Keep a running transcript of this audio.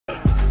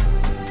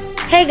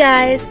Hey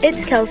guys,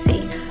 it's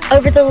Kelsey.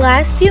 Over the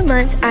last few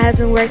months, I have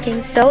been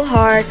working so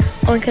hard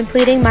on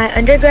completing my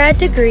undergrad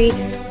degree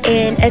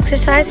in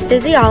exercise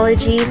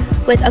physiology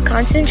with a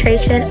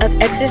concentration of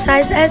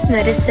exercise as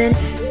medicine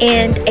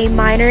and a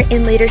minor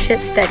in leadership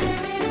studies.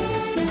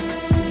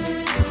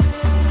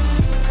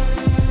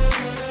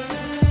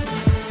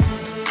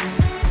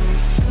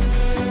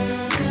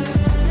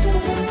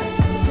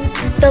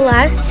 The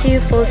last 2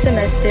 full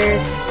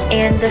semesters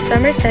and the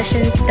summer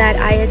sessions that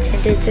I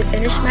attended to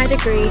finish my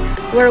degree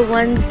were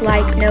ones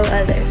like no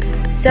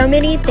other. So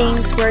many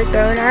things were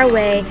thrown our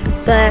way,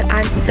 but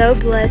I'm so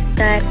blessed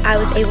that I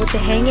was able to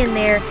hang in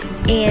there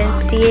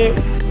and see it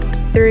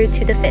through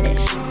to the finish.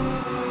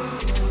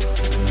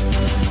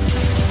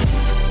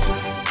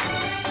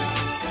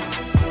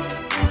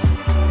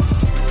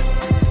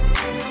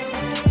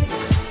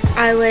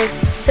 I was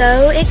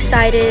so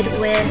excited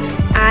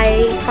when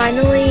I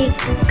finally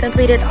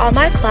completed all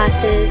my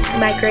classes,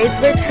 my grades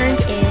were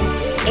turned in,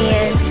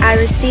 and I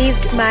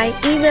received my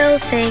email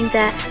saying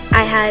that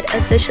I had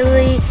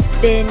officially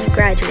been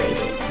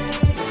graduated.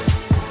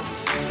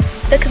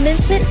 The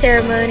commencement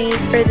ceremony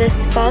for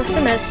this fall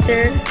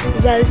semester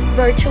was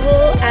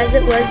virtual as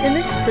it was in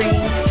the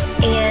spring,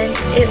 and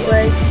it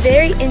was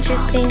very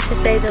interesting to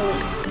say the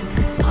least.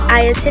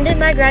 I attended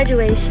my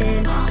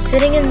graduation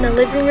sitting in the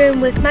living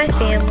room with my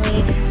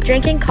family,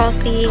 drinking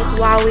coffee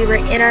while we were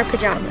in our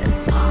pajamas.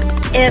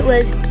 It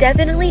was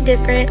definitely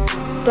different,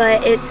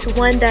 but it's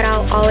one that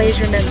I'll always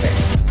remember.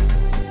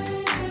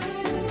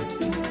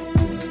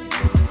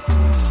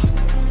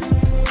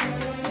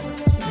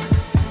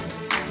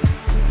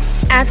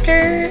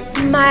 After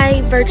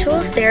my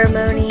virtual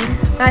ceremony,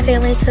 my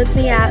family took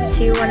me out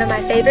to one of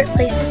my favorite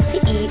places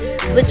to eat,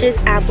 which is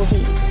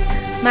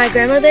Applebee's. My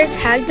grandmother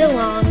tagged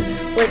along,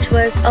 which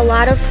was a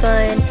lot of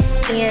fun,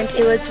 and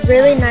it was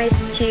really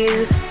nice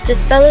to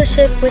just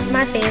fellowship with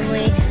my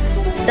family,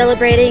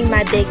 celebrating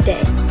my big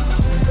day.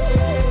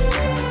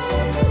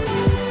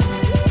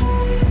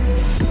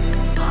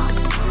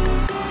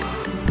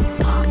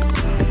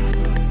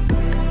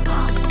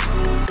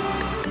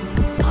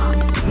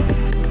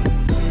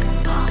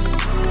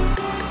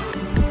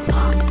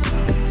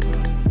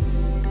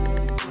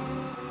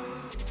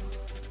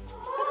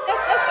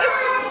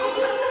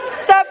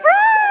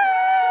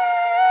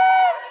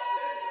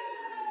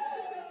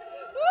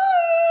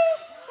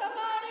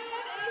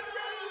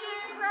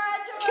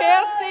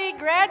 Kelsey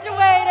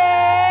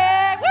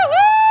graduated!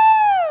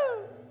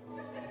 Woo-hoo!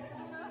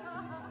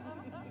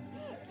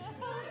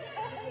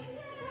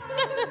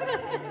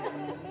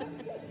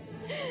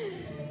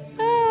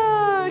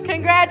 Oh,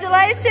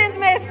 congratulations,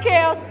 Miss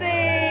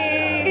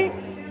Kelsey!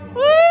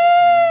 Woo!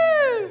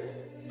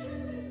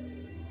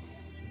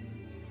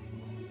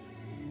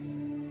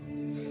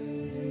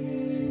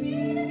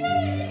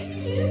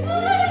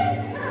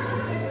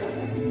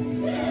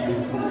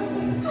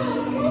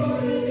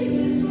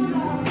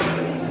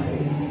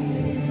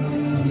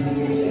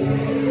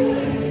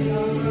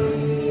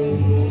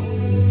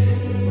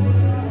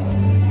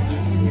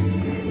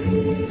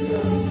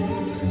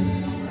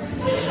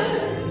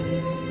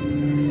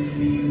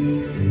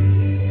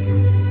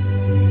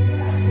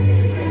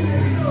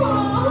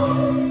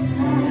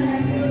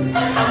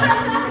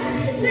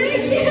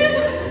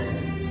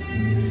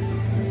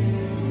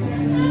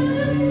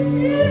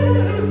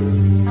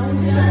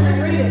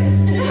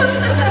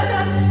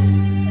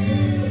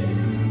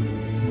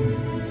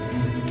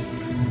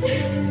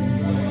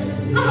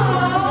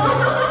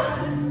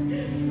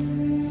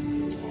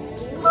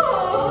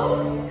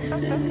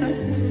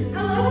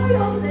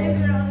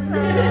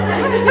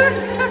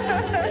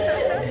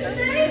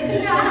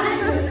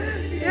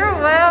 You're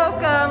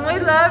welcome. We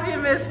love you,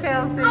 Miss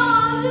Kelsey.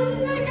 Oh, this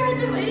is my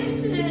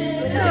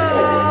graduation.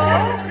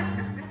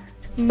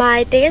 Aww.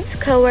 My dance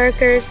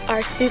coworkers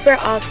are super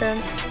awesome.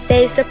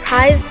 They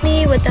surprised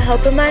me with the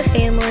help of my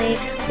family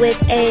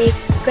with a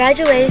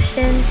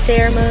graduation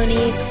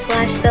ceremony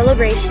 /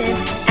 celebration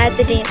at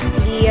the dance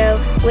studio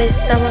with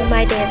some of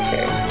my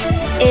dancers.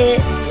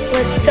 It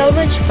was so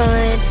much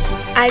fun.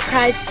 I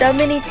cried so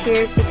many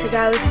tears because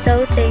I was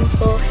so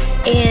thankful,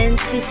 and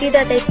to see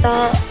that they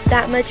thought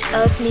that much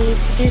of me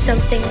to do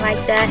something like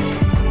that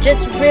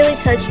just really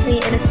touched me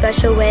in a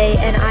special way,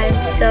 and I am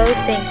so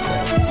thankful.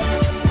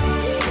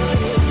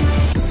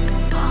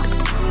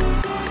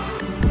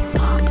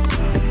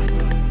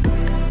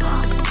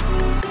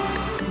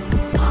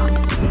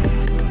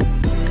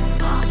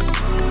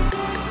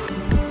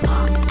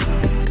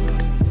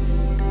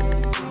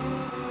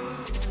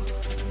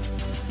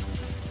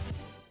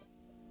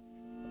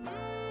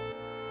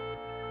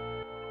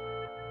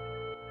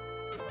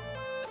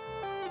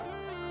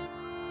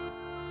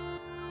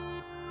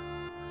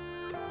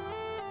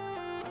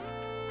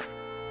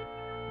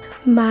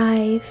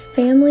 My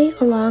family,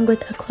 along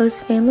with a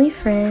close family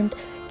friend,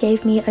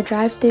 gave me a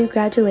drive-through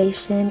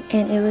graduation,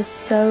 and it was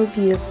so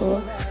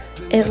beautiful.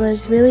 It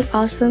was really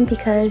awesome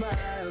because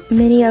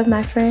many of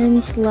my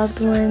friends,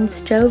 loved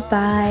ones drove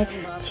by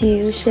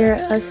to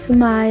share a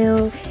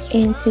smile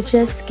and to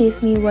just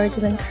give me words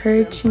of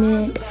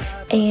encouragement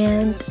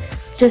and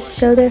just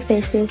show their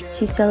faces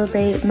to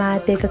celebrate my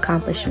big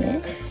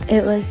accomplishment.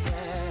 It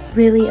was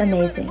really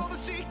amazing.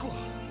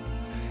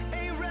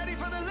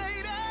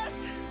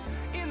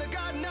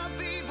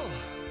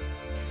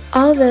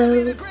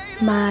 Although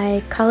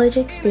my college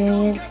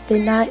experience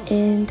did not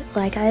end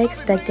like I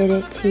expected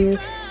it to,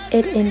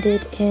 it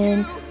ended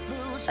in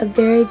a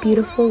very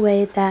beautiful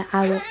way that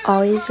I will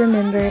always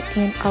remember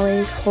and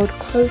always hold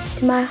close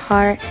to my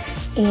heart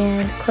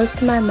and close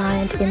to my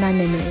mind in my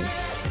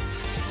memories.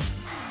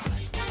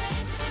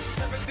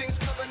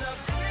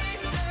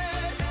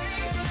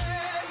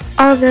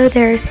 Although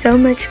there is so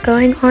much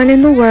going on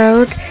in the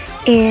world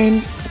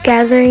and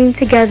gathering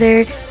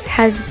together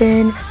has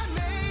been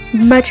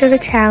much of a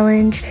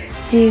challenge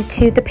due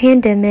to the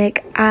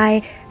pandemic,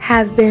 I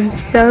have been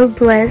so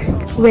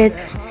blessed with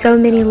so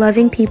many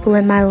loving people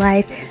in my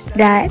life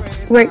that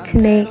work to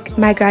make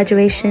my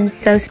graduation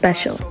so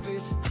special.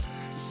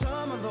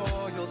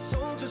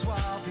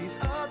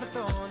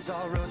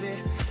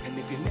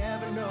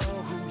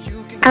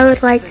 I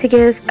would like to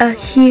give a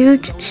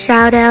huge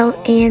shout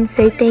out and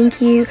say thank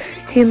you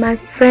to my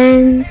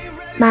friends,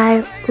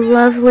 my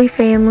lovely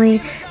family,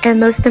 and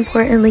most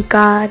importantly,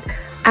 God.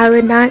 I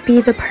would not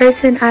be the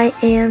person I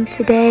am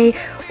today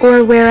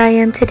or where I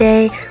am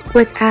today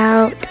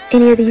without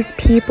any of these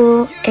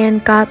people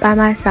and God by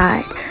my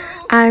side.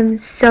 I'm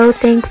so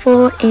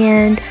thankful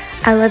and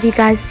I love you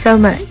guys so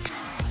much.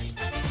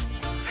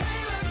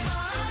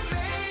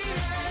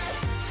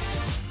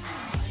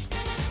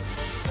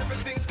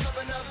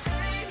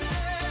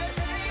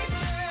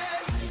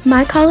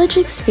 My college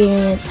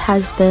experience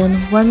has been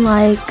one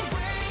like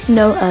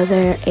no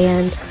other,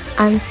 and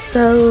I'm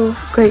so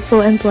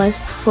grateful and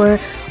blessed for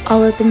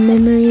all of the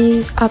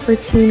memories,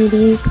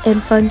 opportunities,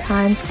 and fun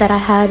times that I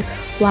had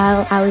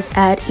while I was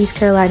at East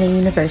Carolina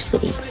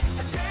University.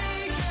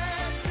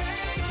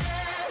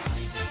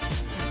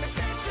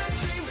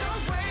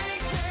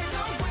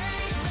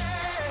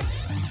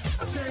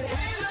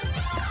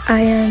 I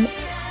am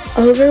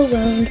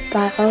overwhelmed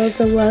by all of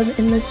the love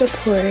and the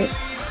support,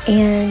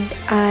 and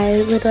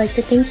I would like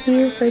to thank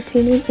you for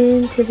tuning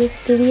in to this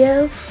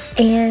video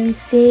and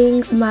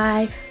seeing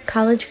my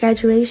college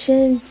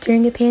graduation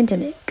during a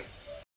pandemic.